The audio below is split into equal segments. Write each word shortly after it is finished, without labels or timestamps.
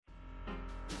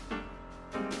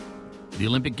The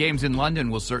Olympic Games in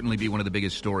London will certainly be one of the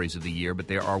biggest stories of the year, but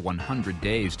there are 100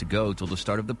 days to go till the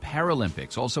start of the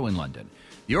Paralympics, also in London.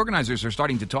 The organizers are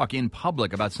starting to talk in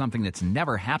public about something that's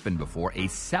never happened before, a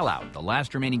sellout. The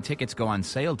last remaining tickets go on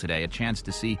sale today, a chance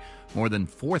to see more than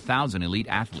 4,000 elite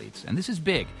athletes. And this is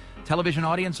big. Television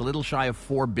audience, a little shy of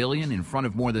 4 billion, in front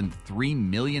of more than 3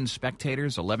 million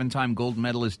spectators. 11-time gold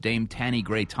medalist Dame Tanni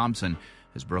Grey-Thompson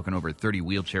has broken over 30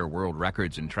 wheelchair world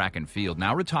records in track and field.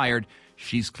 Now retired,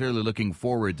 she's clearly looking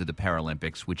forward to the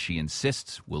Paralympics, which she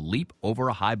insists will leap over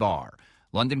a high bar.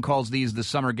 London calls these the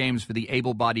Summer Games for the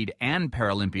able-bodied and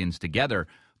Paralympians together.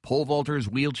 Pole vaulters,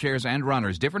 wheelchairs, and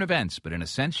runners. Different events, but in a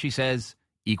sense, she says,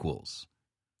 equals.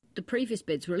 The previous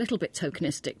bids were a little bit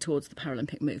tokenistic towards the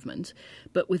Paralympic movement,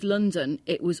 but with London,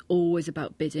 it was always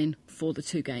about bidding for the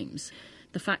two games.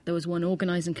 The fact there was one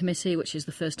organising committee, which is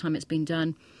the first time it's been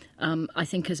done, I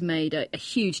think has made a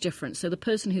huge difference. So the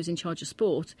person who's in charge of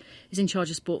sport is in charge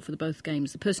of sport for the both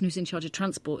games. The person who's in charge of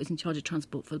transport is in charge of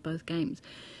transport for the both games,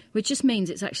 which just means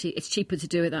it's cheaper to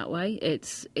do it that way.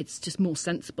 It's just more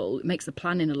sensible. It makes the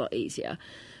planning a lot easier.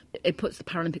 It puts the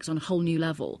Paralympics on a whole new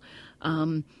level,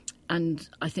 and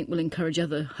I think will encourage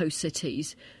other host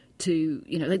cities to,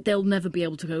 they'll never be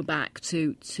able to go back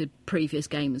to previous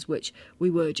games, which we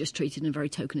were just treated in a very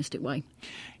tokenistic way.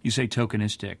 You say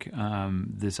tokenistic,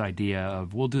 this idea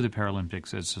of we'll do the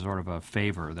Paralympics as sort of a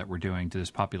favor that we're doing to this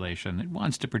population that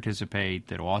wants to participate,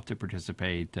 that ought to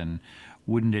participate, and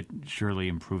wouldn't it surely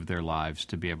improve their lives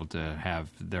to be able to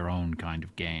have their own kind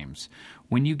of games?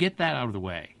 When you get that out of the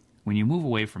way, when you move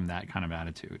away from that kind of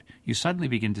attitude, you suddenly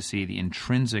begin to see the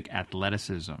intrinsic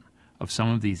athleticism of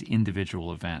some of these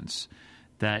individual events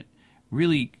that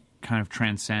really kind of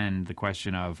transcend the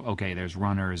question of, okay, there's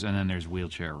runners and then there's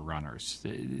wheelchair runners.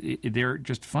 They're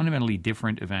just fundamentally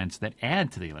different events that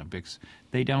add to the Olympics.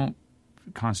 They don't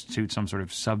constitute some sort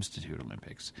of substitute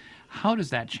Olympics. How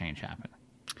does that change happen?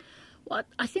 Well,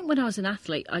 I think when I was an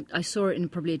athlete, I saw it in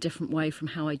probably a different way from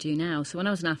how I do now. So when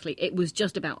I was an athlete, it was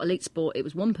just about elite sport. It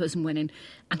was one person winning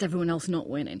and everyone else not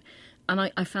winning. And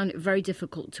I found it very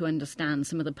difficult to understand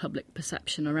some of the public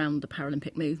perception around the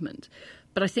Paralympic movement.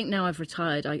 But I think now I've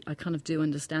retired, I kind of do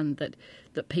understand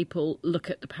that people look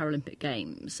at the Paralympic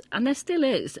Games, and there still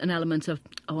is an element of,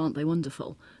 oh, aren't they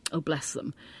wonderful? Oh, bless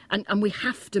them. And we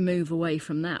have to move away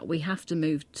from that. We have to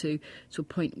move to a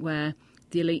point where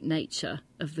the elite nature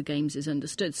of the Games is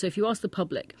understood. So if you ask the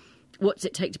public, what does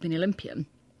it take to be an Olympian?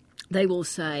 They will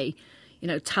say,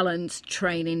 talent,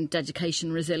 training,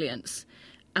 dedication, resilience.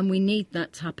 And we need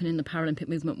that to happen in the Paralympic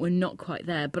movement. We're not quite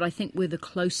there, but I think we're the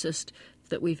closest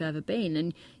that we've ever been.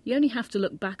 And you only have to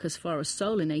look back as far as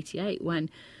Seoul in '88 when,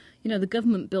 the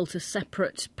government built a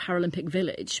separate Paralympic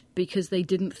village because they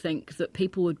didn't think that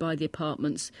people would buy the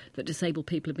apartments that disabled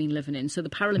people have been living in. So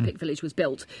the Paralympic village was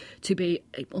built to be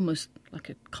almost like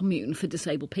a commune for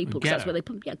disabled people. Because that's where they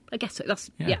put. Yeah, I guess so.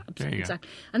 That's exactly.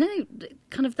 And then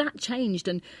kind of that changed,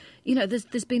 and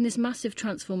there's been this massive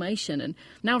transformation. And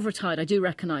now I've retired, I do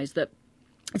recognise that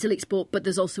it's elite sport, but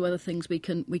there's also other things we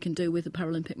can do with the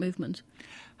Paralympic movement.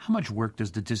 How much work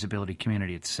does the disability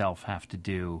community itself have to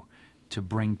do to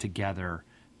bring together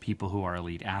people who are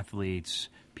elite athletes,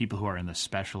 people who are in the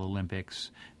Special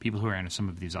Olympics, people who are in some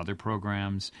of these other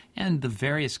programs, and the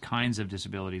various kinds of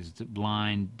disabilities,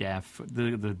 blind, deaf,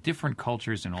 the different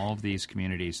cultures in all of these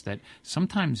communities that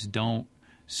sometimes don't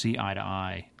see eye to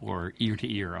eye or ear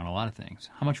to ear on a lot of things?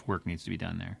 How much work needs to be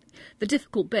done there? The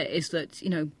difficult bit is that,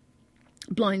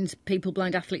 blind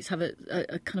athletes have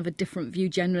a kind of a different view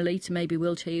generally to maybe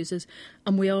wheelchair users,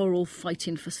 and we are all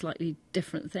fighting for slightly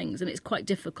different things. And it's quite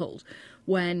difficult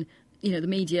when, the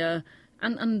media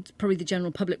and probably the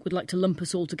general public would like to lump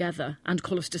us all together and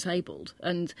call us disabled.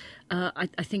 And I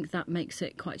think that makes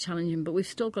it quite challenging. But we've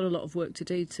still got a lot of work to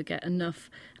do to get enough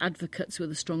advocates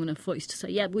with a strong enough voice to say,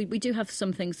 yeah, we do have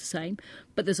some things the same,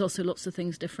 but there's also lots of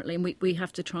things differently. And we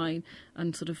have to try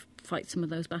and sort of fight some of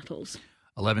those battles.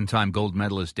 11-time gold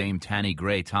medalist Dame Tanni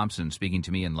Grey-Thompson speaking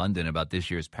to me in London about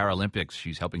this year's Paralympics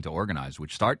she's helping to organize,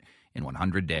 which start in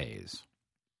 100 days.